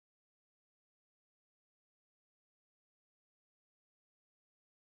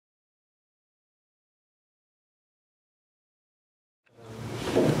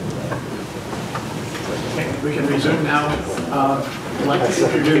And so now, I'd like to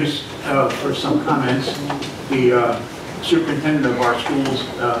introduce, for some comments, the superintendent of our schools,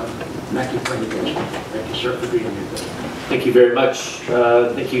 Macky Pendergrast. Thank you, sir, for being here today. Thank you very much.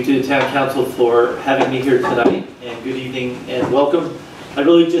 Thank you to the Town Council for having me here tonight, and good evening and welcome. I'd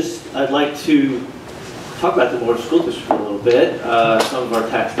like to talk about the Morris School District a little bit. Some of our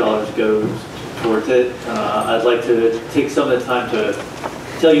tax dollars go towards it. I'd like to take some of the time to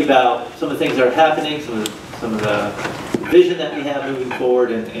tell you about some of the things that are happening, some of the vision that we have moving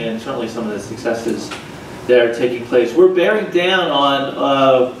forward, and certainly some of the successes that are taking place. We're bearing down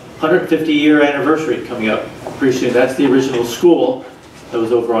on 150-year anniversary coming up pretty soon. That's the original school that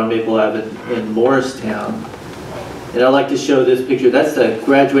was over on Maple Ave in Morristown. And I'd like to show this picture. That's the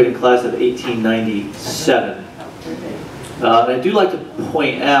graduating class of 1897. And I do like to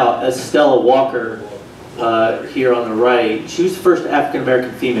point out Estella Walker here on the right. She was the first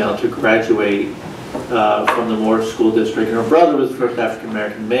African-American female to graduate from the Morris School District. And her brother was the first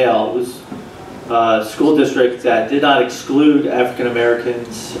African-American male. It was a school district that did not exclude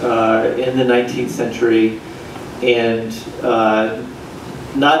African-Americans in the 19th century. And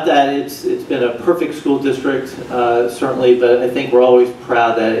not that it's been a perfect school district, certainly, but I think we're always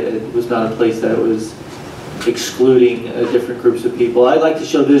proud that it was not a place that was excluding different groups of people. I'd like to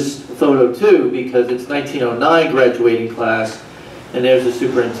show this photo too because it's 1909 graduating class, and there's the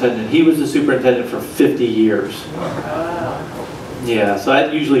superintendent. He was the superintendent for 50 years. Yeah, so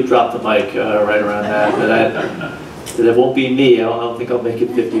I'd usually drop the mic right around that, but it won't be me. I don't think I'll make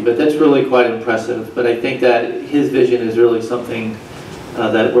it 50, but that's really quite impressive. But I think that his vision is really something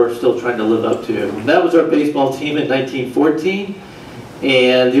that we're still trying to live up to. And that was our baseball team in 1914.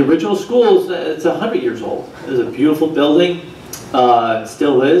 And the original school, it's 100 years old. It was a beautiful building, it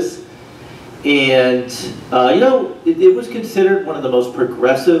still is. And you know, it was considered one of the most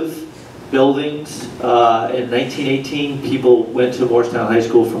progressive buildings. In 1918, people went to Morristown High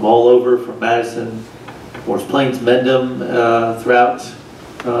School from all over, from Madison, Morris Plains, Mendham, throughout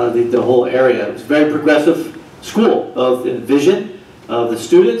the whole area. It was a very progressive school, both in vision of the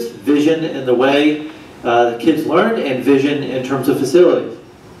students, vision in the way the kids learned, and vision in terms of facilities.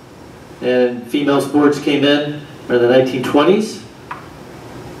 And female sports came in the 1920s.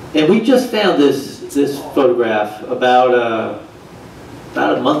 And we just found this photograph about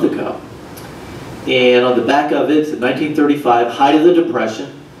a month ago. And on the back of it, it's 1935, height of the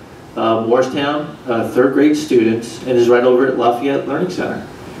Depression, Morristown, third grade students, and is right over at Lafayette Learning Center.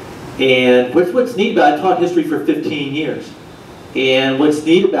 And what's neat about it, I taught history for 15 years. And what's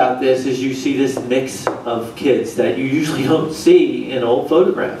neat about this is you see this mix of kids that you usually don't see in old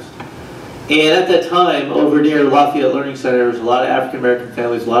photographs. And at that time, over near Lafayette Learning Center, there was a lot of African-American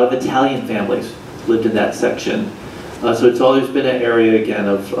families, a lot of Italian families lived in that section. So it's always been an area, again,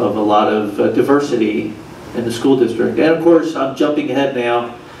 of a lot of diversity in the school district. And of course, I'm jumping ahead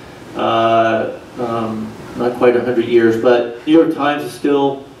now, not quite 100 years, but New York Times is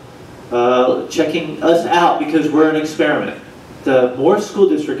still checking us out because we're an experiment. The Morris School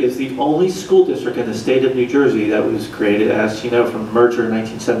District is the only school district in the state of New Jersey that was created, as you know, from a merger in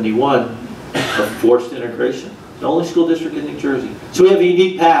 1971 of forced integration. The only school district in New Jersey. So we have a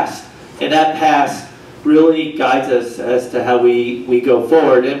unique past, and that past really guides us as to how we go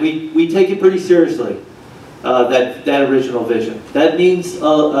forward, and we take it pretty seriously, that original vision. That means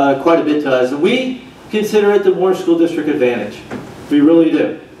quite a bit to us, and we consider it the Morris School District advantage. We really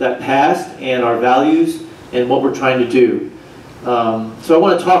do. That past and our values and what we're trying to do. So I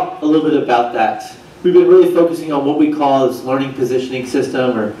want to talk a little bit about that. We've been really focusing on what we call this learning positioning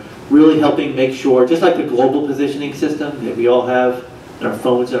system, or really helping make sure, just like the global positioning system that we all have in our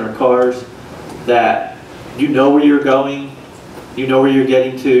phones and our cars, that you know where you're going, you know where you're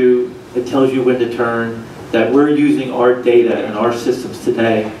getting to, it tells you when to turn, that we're using our data and our systems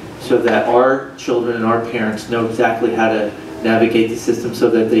today so that our children and our parents know exactly how to navigate the system so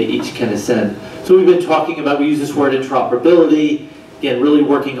that they each can ascend. So we've been talking about, we use this word interoperability, again, really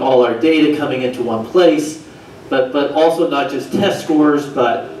working all our data coming into one place, but also not just test scores,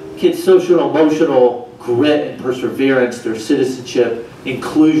 but kids' social and emotional grit and perseverance, their citizenship,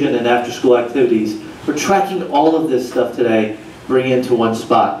 inclusion, and after-school activities. We're tracking all of this stuff today, bringing it into one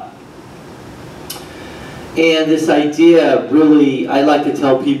spot. And this idea, really, I like to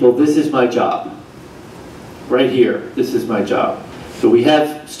tell people, this is my job. Right here, this is my job. So we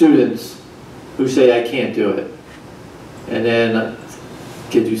have students who say, I can't do it. And then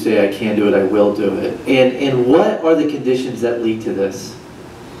kids who say, I can't do it, I will do it. And what are the conditions that lead to this?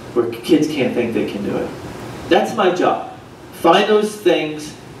 Where kids can't think they can do it. That's my job. Find those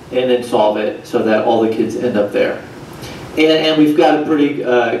things and then solve it so that all the kids end up there. And we've got a pretty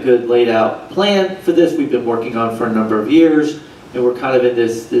good laid out plan for this we've been working on for a number of years, and we're kind of in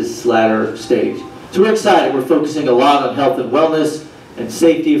this latter stage. So we're excited. We're focusing a lot on health and wellness and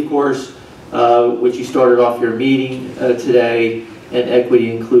safety, of course, which you started off your meeting today, and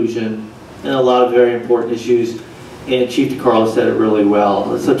equity, inclusion, and a lot of very important issues. And Chief DeCarlo said it really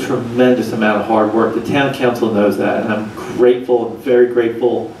well. It's a tremendous amount of hard work. The town council knows that, and I'm grateful, very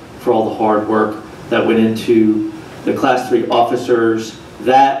grateful for all the hard work that went into the Class 3 officers,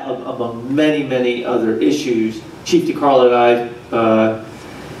 that among many, many other issues. Chief DeCarlo and I,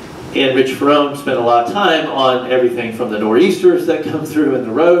 and Rich Ferrone spent a lot of time on everything from the nor'easters that come through in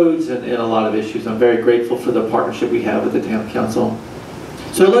the roads and a lot of issues. I'm very grateful for the partnership we have with the town council.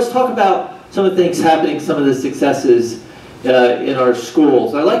 So let's talk about some of the things happening, some of the successes in our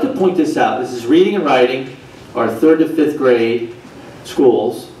schools. I'd like to point this out. This is reading and writing, our 3rd to 5th grade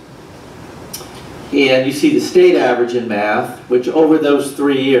schools. And you see the state average in math, which over those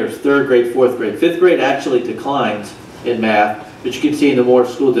 3 years, 3rd grade, 4th grade, 5th grade actually declines in math, but you can see in the Moore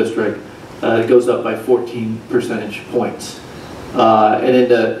School District, it goes up by 14 percentage points. And in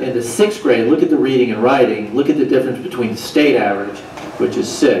the 6th grade, look at the reading and writing, look at the difference between the state average, which is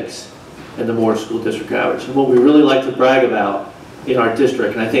 6, and the Moore School District average. And what we really like to brag about in our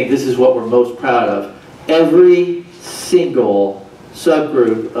district, and I think this is what we're most proud of, every single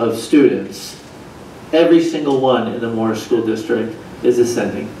subgroup of students, every single one in the Moore School District is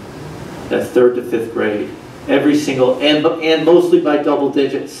ascending. That 3rd to 5th grade. Every single, and mostly by double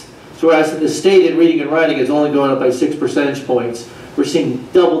digits. So whereas in the state in reading and writing is only going up by 6 percentage points, we're seeing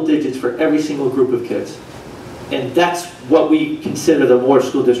double digits for every single group of kids. And that's what we consider the Moore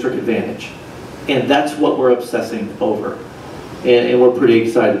School District advantage. And that's what we're obsessing over. And we're pretty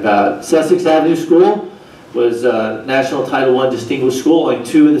excited about it. Sussex Avenue School was National Title I Distinguished School, only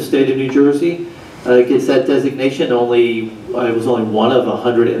 2 in the state of New Jersey. It gets that designation, it was only 1 of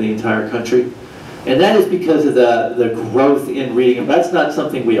 100 in the entire country. And that is because of the growth in reading. And that's not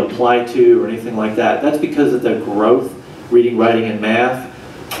something we apply to or anything like that. That's because of the growth, reading, writing, and math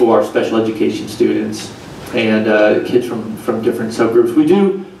for our special education students and kids from different subgroups. We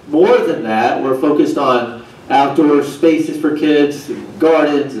do more than that. We're focused on outdoor spaces for kids,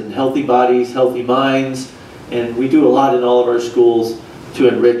 gardens, and healthy bodies, healthy minds. And we do a lot in all of our schools to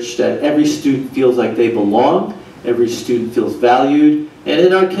enrich that every student feels like they belong, every student feels valued. And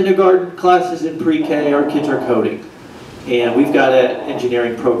in our kindergarten classes in pre-K, our kids are coding. And we've got an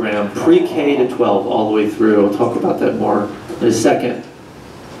engineering program, pre-K to 12, all the way through. I'll talk about that more in a second.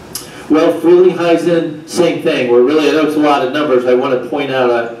 Well, Frelinghuysen, same thing. We're really, I know it's a lot of numbers. I want to point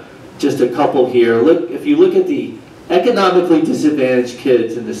out just a couple here. If you look at the economically disadvantaged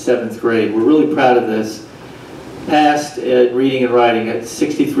kids in the 7th grade, we're really proud of this. Passed at reading and writing at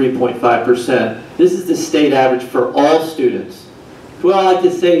 63.5%. This is the state average for all students. Well, I like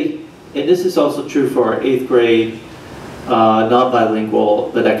to say, and this is also true for our 8th grade,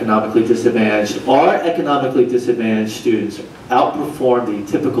 non-bilingual, but economically disadvantaged. Our economically disadvantaged students outperform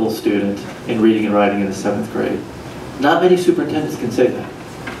the typical student in reading and writing in the 7th grade. Not many superintendents can say that.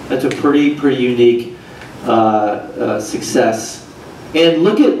 That's a pretty unique success. And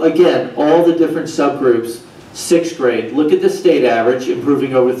look at, again, all the different subgroups. 6th grade, look at the state average,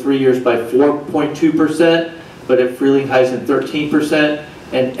 improving over 3 years by 4.2%, but at Frelinghuysen 13%,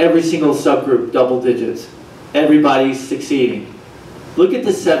 and every single subgroup double digits. Everybody's succeeding. Look at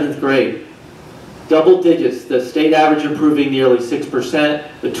the 7th grade, double digits, the state average improving nearly 6%,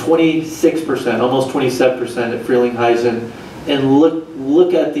 but 26%, almost 27% at Frelinghuysen, and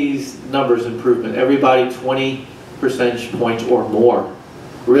look at these numbers improvement. Everybody 20 percentage points or more.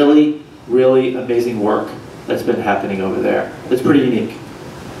 Really amazing work that's been happening over there. That's pretty unique.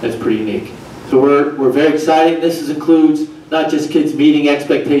 That's pretty unique. So we're very excited. This includes not just kids meeting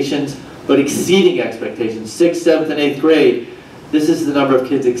expectations, but exceeding expectations. 6th, 7th, and 8th grade, this is the number of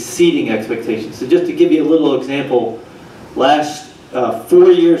kids exceeding expectations. So just to give you a little example,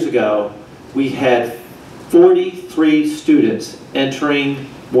 4 years ago, we had 43 students entering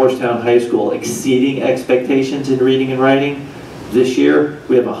Morristown High School exceeding expectations in reading and writing. This year,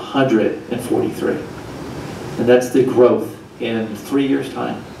 we have 143. And that's the growth in 3 years'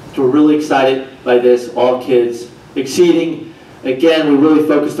 time. So we're really excited by this, all kids exceeding. Again, we really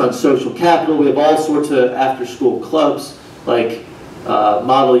focused on social capital. We have all sorts of after-school clubs, like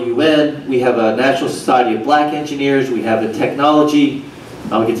Model UN. We have a National Society of Black Engineers. We have a technology.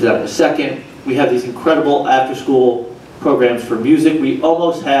 I'll get to that in a second. We have these incredible after-school programs for music. We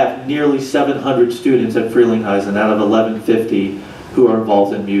almost have nearly 700 students at Frelinghuysen out of 1150 who are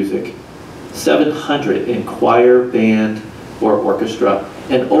involved in music. 700 in choir, band, or orchestra,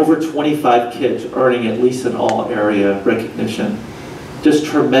 and over 25 kids earning at least an all-area recognition. Just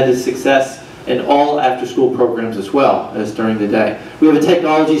tremendous success, and all after-school programs as well as during the day. We have a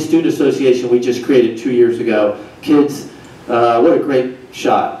technology student association we just created 2 years ago. Kids, what a great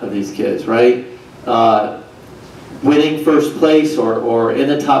shot of these kids, right? Winning first place or in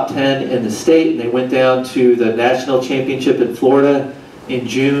the top 10 in the state, and they went down to the national championship in Florida in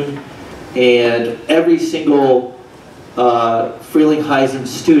June, and every single Frelinghuysen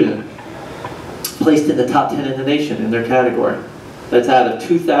student placed in the top 10 in the nation in their category. That's out of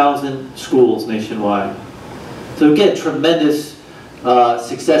 2,000 schools nationwide. So again, tremendous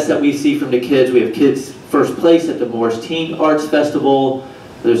success that we see from the kids. We have kids first place at the Morris Teen Arts Festival.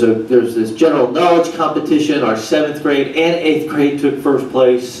 There's this general knowledge competition. Our 7th grade and 8th grade took first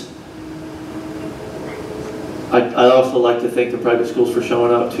place. I'd also like to thank the private schools for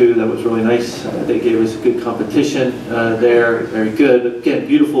showing up too. That was really nice. They gave us a good competition there, very good. But again,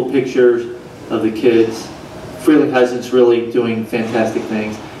 beautiful pictures of the kids. Frelinghuysen's really doing fantastic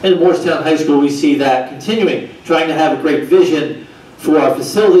things. And at Morristown High School, we see that continuing, trying to have a great vision for our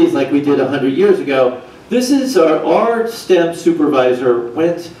facilities like we did 100 years ago. This is our STEM supervisor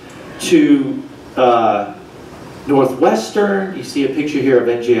went to Northwestern. You see a picture here of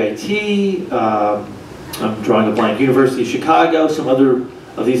NJIT. I'm drawing a blank. University of Chicago, some other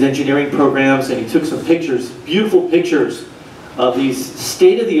of these engineering programs, and he took some pictures, beautiful pictures of these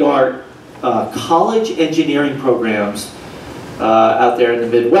state-of-the-art college engineering programs out there in the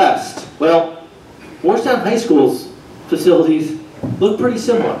Midwest. Well, Morristown High School's facilities look pretty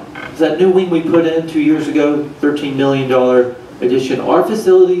similar. That new wing we put in 2 years ago, $13 million addition. Our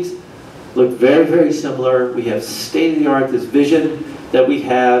facilities look very, very similar. We have state-of-the-art, this vision that we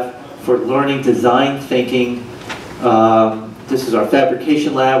have for learning, design thinking. This is our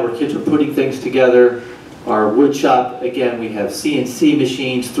fabrication lab where kids are putting things together. Our wood shop, again, we have CNC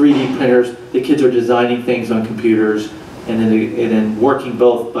machines, 3D printers. The kids are designing things on computers and then working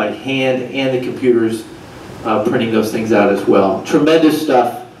both by hand and the computers printing those things out as well. Tremendous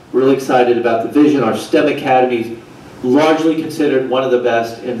stuff. Really excited about the vision. Our STEM Academy is largely considered one of the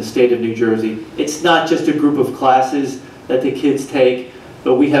best in the state of New Jersey. It's not just a group of classes that the kids take,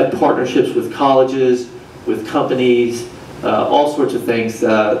 but we have partnerships with colleges, with companies, all sorts of things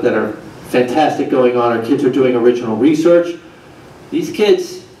that are fantastic going on. Our kids are doing original research. These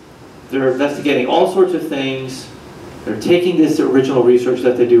kids, they're investigating all sorts of things. They're taking this original research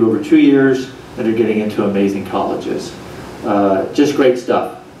that they do over 2 years, and they're getting into amazing colleges. Just great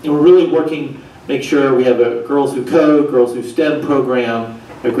stuff. And we're really working, make sure we have a Girls Who Code, Girls Who STEM program,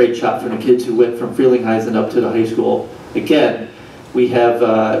 a great shot for the kids who went from Frelinghuysen up to the high school. Again, we have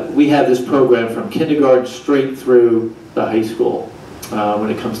this program from kindergarten straight through the high school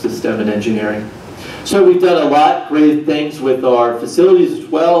when it comes to STEM and engineering. So we've done a lot, great things with our facilities as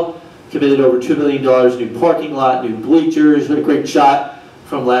well. Committed over $2 million, new parking lot, new bleachers, a great shot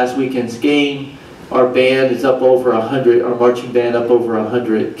from last weekend's game. Our band is up over 100, our marching band up over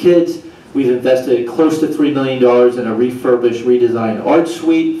 100 kids. We've invested close to $3 million in a refurbished, redesigned art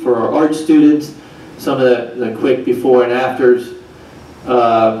suite for our art students. Some of the quick before and afters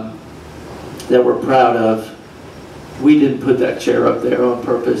that we're proud of. We didn't put that chair up there on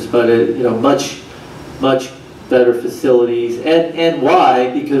purpose, but much better facilities. And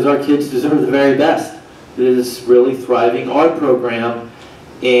why? Because our kids deserve the very best. It is really thriving art program,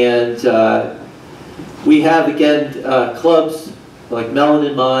 and we have, again, clubs like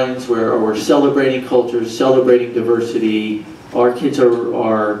Melanin Minds where we're celebrating cultures, celebrating diversity. Our kids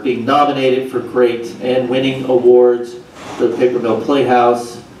are being nominated for great and winning awards. The Paper Mill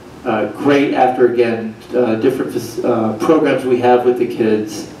Playhouse, great after, again, different programs we have with the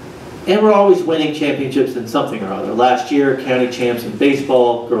kids. And we're always winning championships in something or other. Last year, county champs in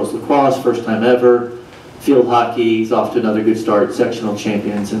baseball, girls lacrosse, first time ever. Field hockey is off to another good start, sectional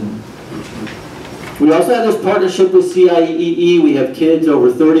champions. And we also have this partnership with CIEE. We have kids,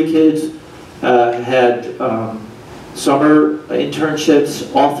 over 30 kids, had summer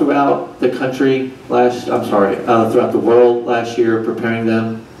internships all throughout the country throughout the world last year, preparing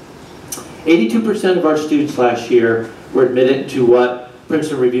them. 82% of our students last year were admitted into what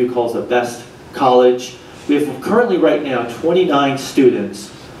Princeton Review calls a best college. We have currently right now 29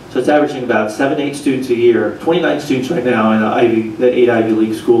 students, so it's averaging about 7 to 8 students a year, 29 students right now in the 8 Ivy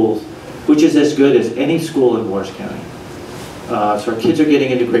League schools, which is as good as any school in Morris County. So our kids are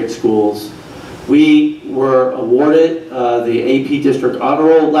getting into great schools. We were awarded the AP District Honor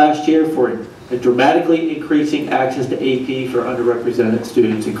Roll last year for dramatically increasing access to AP for underrepresented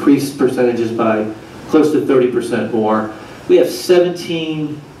students, increased percentages by close to 30% more. We have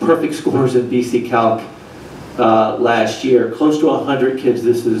 17 perfect scores in BC Calc last year. Close to 100 kids.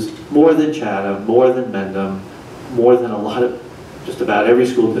 This is more than Chatham, more than Mendham, more than a lot of, just about every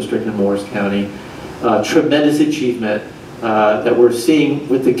school district in Morris County. Tremendous achievement that we're seeing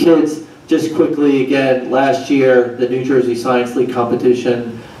with the kids. Just quickly, again, last year, the New Jersey Science League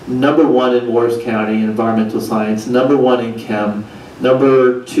competition, #1 in Morris County in environmental science, #1 in chem,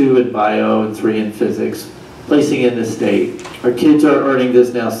 #2 in bio, and 3 in physics, placing in the state. Our kids are earning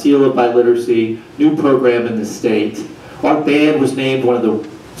this now seal of biliteracy, new program in the state. Our band was named one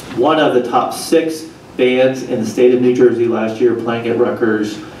of the top 6 bands in the state of New Jersey last year, playing at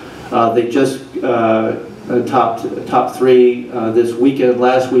Rutgers. They just top 3 this weekend,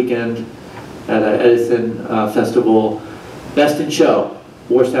 last weekend at an Edison Festival. Best in Show,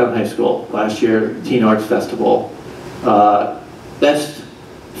 Morristown High School, last year, Teen Arts Festival. Best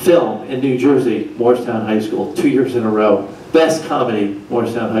Film in New Jersey, Morristown High School, 2 years in a row. Best Comedy,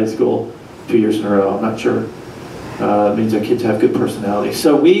 Morristown High School, 2 years in a row. I'm not sure. It means our kids have good personality.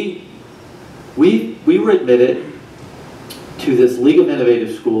 So we were admitted to this League of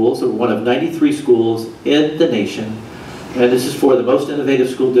Innovative Schools, one of 93 schools in the nation. And this is for the most innovative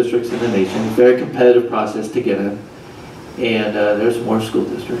school districts in the nation. Very competitive process to get in. And there's more school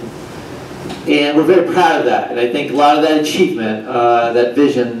districts. And we're very proud of that. And I think a lot of that achievement, that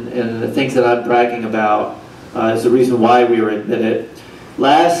vision, and the things that I'm bragging about is the reason why we were admitted.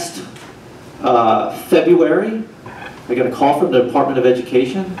 Last February, I got a call from the Department of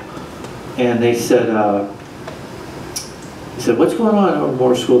Education, and they said, what's going on in our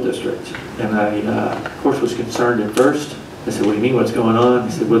Morris School District? And I, of course, was concerned at first. I said, what do you mean, what's going on?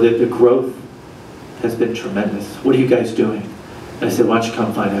 They said, well, the growth has been tremendous. What are you guys doing? And I said, why don't you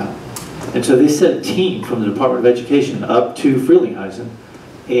come find out? And so they sent a team from the Department of Education up to Frelinghuysen,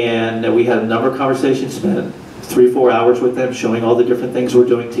 and we had a number of conversations, spent 3 or 4 hours with them, showing all the different things we're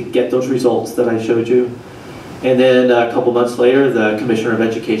doing to get those results that I showed you. And then a couple months later, the Commissioner of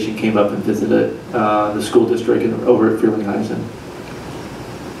Education came up and visited the school district over at Frelinghuysen.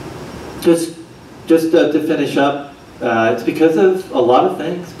 Just to finish up, it's because of a lot of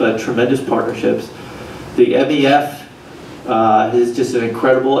things, but tremendous partnerships. The MEF is just an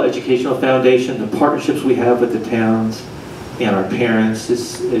incredible educational foundation. The partnerships we have with the towns and our parents,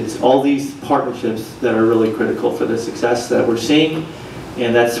 it's all these partnerships that are really critical for the success that we're seeing.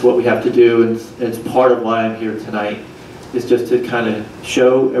 And that's what we have to do, and it's part of why I'm here tonight, is just to kind of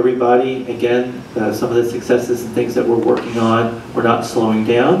show everybody, again, some of the successes and things that we're working on. We're not slowing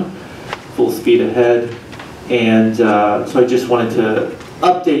down, full speed ahead. And so I just wanted to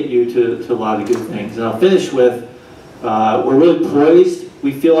update you to a lot of good things. And I'll finish with, we're really poised.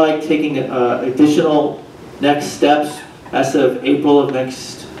 We feel like taking additional next steps as of April of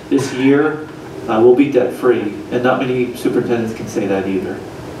this year. We'll be debt-free, and not many superintendents can say that either,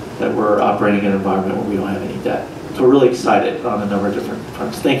 that we're operating in an environment where we don't have any debt. So we're really excited on a number of different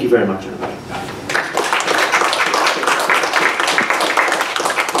fronts. Thank you very much, everybody.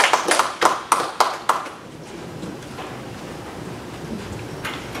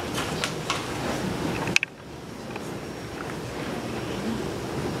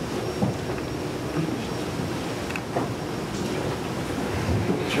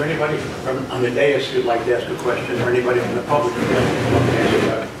 Is there anybody on the dais who'd like to ask a question, or anybody from the public who'd like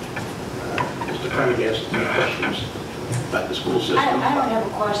to ask Mr. Pendergrast any questions about the school system? I don't have a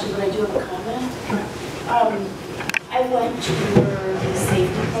question, but I do have a comment. I went to your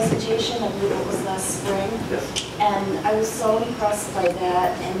safety presentation, I believe it was last spring, Yes. and I was so impressed by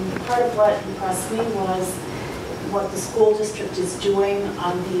that, and part of what impressed me was what the school district is doing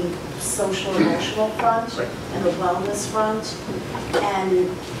on the social emotional front and the wellness front. And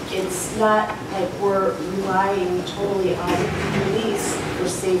it's not like we're relying totally on police for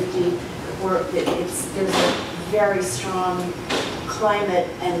safety. There's a very strong climate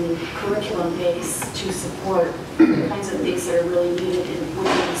and curriculum base to support the kinds of things that are really needed within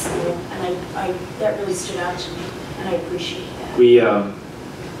the school. And that really stood out to me, and I appreciate that.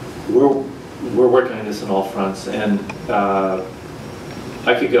 We're working on this on all fronts, and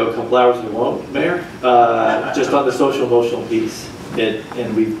I could go a couple hours if you want, Mayor, just on the social emotional piece.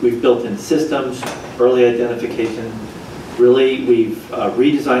 And we've built in systems, early identification. Really, we've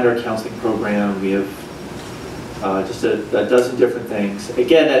redesigned our counseling program. We have just a dozen different things.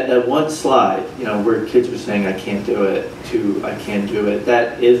 Again, that one slide, where kids were saying, I can't do it, to I can do it,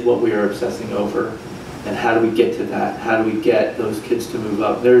 that is what we are obsessing over. And how do we get to that? How do we get those kids to move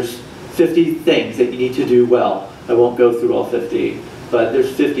up? There's 50 things that you need to do well. I won't go through all 50, but there's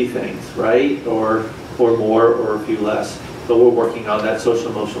 50 things, right? Or more, or a few less. But we're working on that social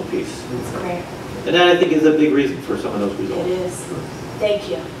emotional piece. That's great. And that, I think, is a big reason for some of those results. It is. Thank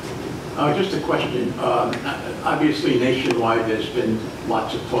you. Just a question. Obviously, nationwide, there's been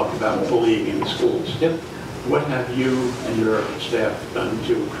lots of talk about bullying in the schools. Yep. What have you and your staff done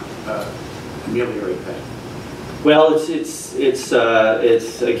to ameliorate that? Well, it's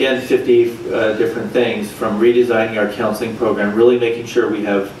again 50 different things, from redesigning our counseling program, really making sure we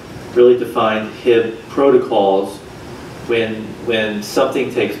have really defined HIB protocols when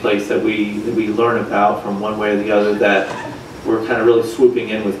something takes place that we learn about from one way or the other, that we're kind of really swooping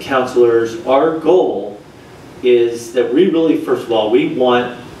in with counselors. Our goal is that we really, first of all, we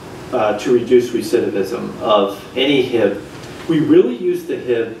want to reduce recidivism of any HIB. We really use the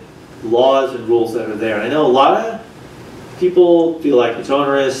HIB laws and rules that are there. And I know a lot of people feel like it's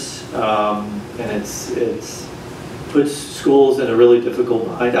onerous and it's puts schools in a really difficult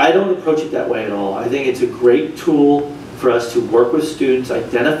bind. I don't approach it that way at all. I think it's a great tool for us to work with students,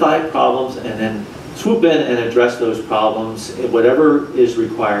 identify problems, and then swoop in and address those problems, whatever is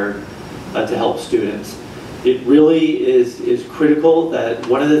required to help students. It really is critical that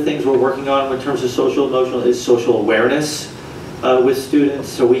one of the things we're working on in terms of social emotional is social awareness with students.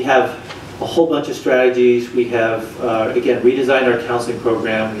 So we have a whole bunch of strategies. We have, again, redesigned our counseling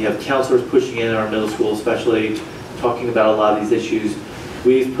program. We have counselors pushing in our middle school, especially talking about a lot of these issues.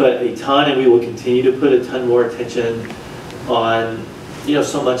 We've put a ton, and we will continue to put a ton more attention on,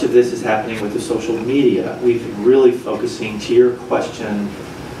 so much of this is happening with the social media. We've been really focusing, to your question,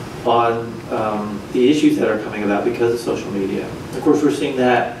 on the issues that are coming about because of social media. Of course, we're seeing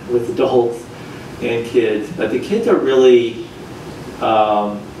that with adults and kids, but the kids are really,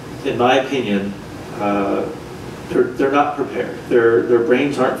 in my opinion, they're not prepared. Their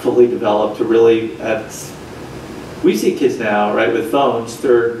brains aren't fully developed to really. We see kids now, right, with phones,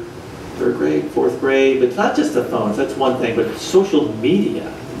 third grade, fourth grade, but it's not just the phones, that's one thing, but social media,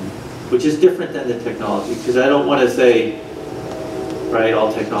 which is different than the technology, because I don't want to say, right,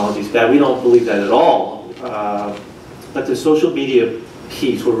 all technology is bad. We don't believe that at all. But the social media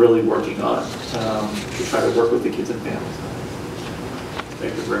piece we're really working on to try to work with the kids and families.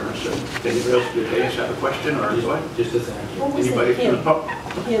 Thank you very much, sir. Anybody else in the dais have a question or a thought? Just a thank you. Anybody from the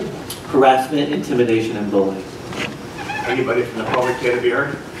public? Harassment, intimidation, and bullying. Anybody from the public care to be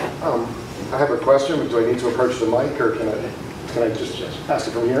heard? I have a question. Do I need to approach the mic, or can I just ask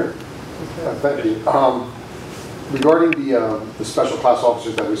it from here? Thank you. Regarding the special class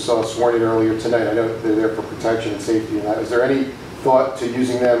officers that we saw sworn in earlier tonight, I know they're there for protection and safety and that. Is there any thought to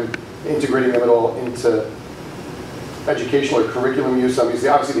using them, integrating them at all into educational or curriculum use? I mean,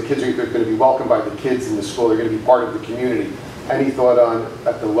 obviously the kids are going to be welcomed by the kids in the school. They're going to be part of the community. Any thought on,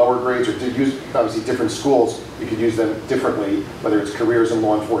 at the lower grades, or to use, obviously different schools, you could use them differently, whether it's careers in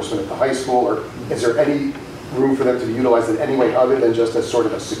law enforcement at the high school, or is there any room for them to be utilized in any way other than just as sort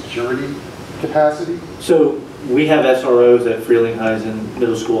of a security capacity? So we have SROs at Frelinghuysen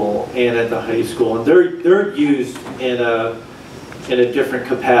Middle School and at the high school, and they're used in a different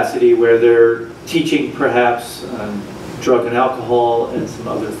capacity where they're teaching perhaps drug and alcohol and some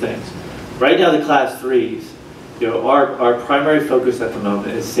other things. Right now, the class 3s, our primary focus at the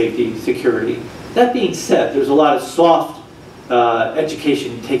moment is safety, security. That being said, there's a lot of soft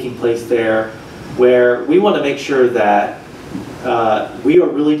education taking place there, where we want to make sure that we are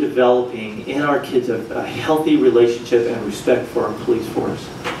really developing in our kids a healthy relationship and respect for our police force.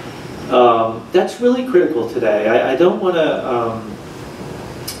 That's really critical today. I don't want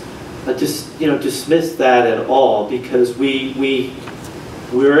to dismiss that at all, because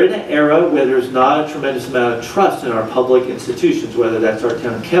we're in an era where there's not a tremendous amount of trust in our public institutions, whether that's our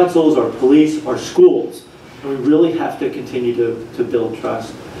town councils, our police, our schools. And we really have to continue to build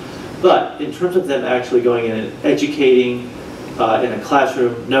trust. But in terms of them actually going in and educating in a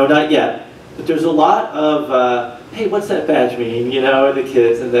classroom, no, not yet. But there's a lot of, hey, what's that badge mean, the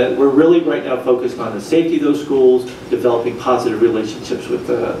kids, and that we're really right now focused on the safety of those schools, developing positive relationships with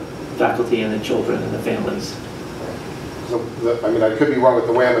the faculty and the children and the families. So, I could be wrong with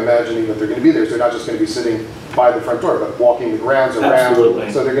the way I'm imagining that they're going to be there. So they're not just going to be sitting by the front door, but walking the grounds around.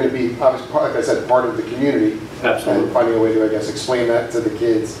 Absolutely. So they're going to be, obviously, like I said, part of the community. Absolutely. And finding a way to, I guess, explain that to the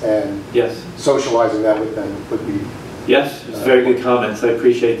kids and yes, socializing that with them would be. Yes, it's very good comments. I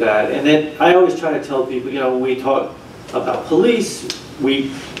appreciate that. And then I always try to tell people, when we talk about police,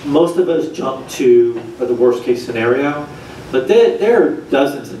 most of us jump to the worst case scenario, but there are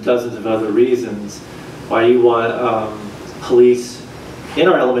dozens and dozens of other reasons why you want police in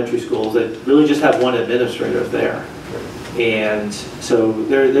our elementary schools that really just have one administrator there. And so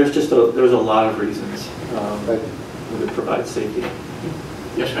there's a lot of reasons that would provide safety.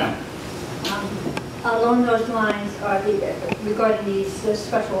 Yes, ma'am. Along those lines, regarding these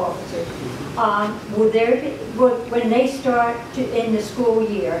special officers, When they start in the school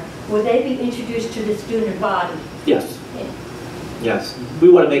year, will they be introduced to the student body? Yes. Yes. We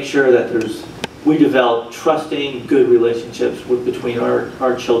want to make sure that we develop trusting, good relationships between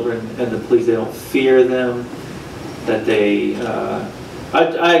our children and the police. They don't fear them, that they,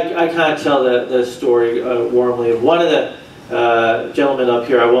 I kind of tell the story warmly. One of the gentlemen up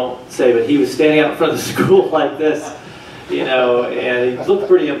here, I won't say, but he was standing out in front of the school like this, you know, and he looked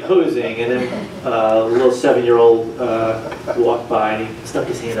pretty imposing, and then a little 7-year-old walked by and he stuck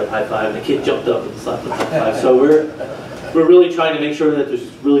his hand up, high five, and the kid jumped up and slapped him high five. So we're really trying to make sure that there's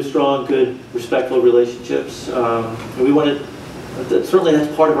really strong, good, respectful relationships. And we want to, certainly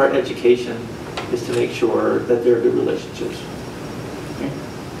that's part of our education, is to make sure that there are good relationships. Okay.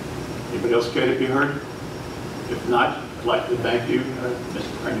 Anybody else care to be heard? If not, I'd like to thank you,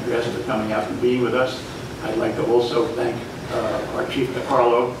 Mr. Pendergrast, for coming out and being with us. I'd like to also thank our Chief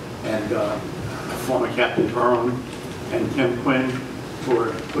DeCarlo and former Captain Tyrone and Tim Quinn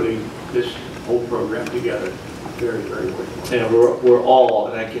for putting this whole program together. Very, very worthwhile. And we're all,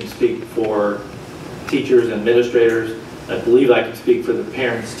 and I can speak for teachers and administrators, I believe I can speak for the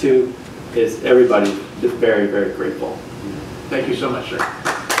parents too, is everybody is very, very grateful. Thank you so much, sir.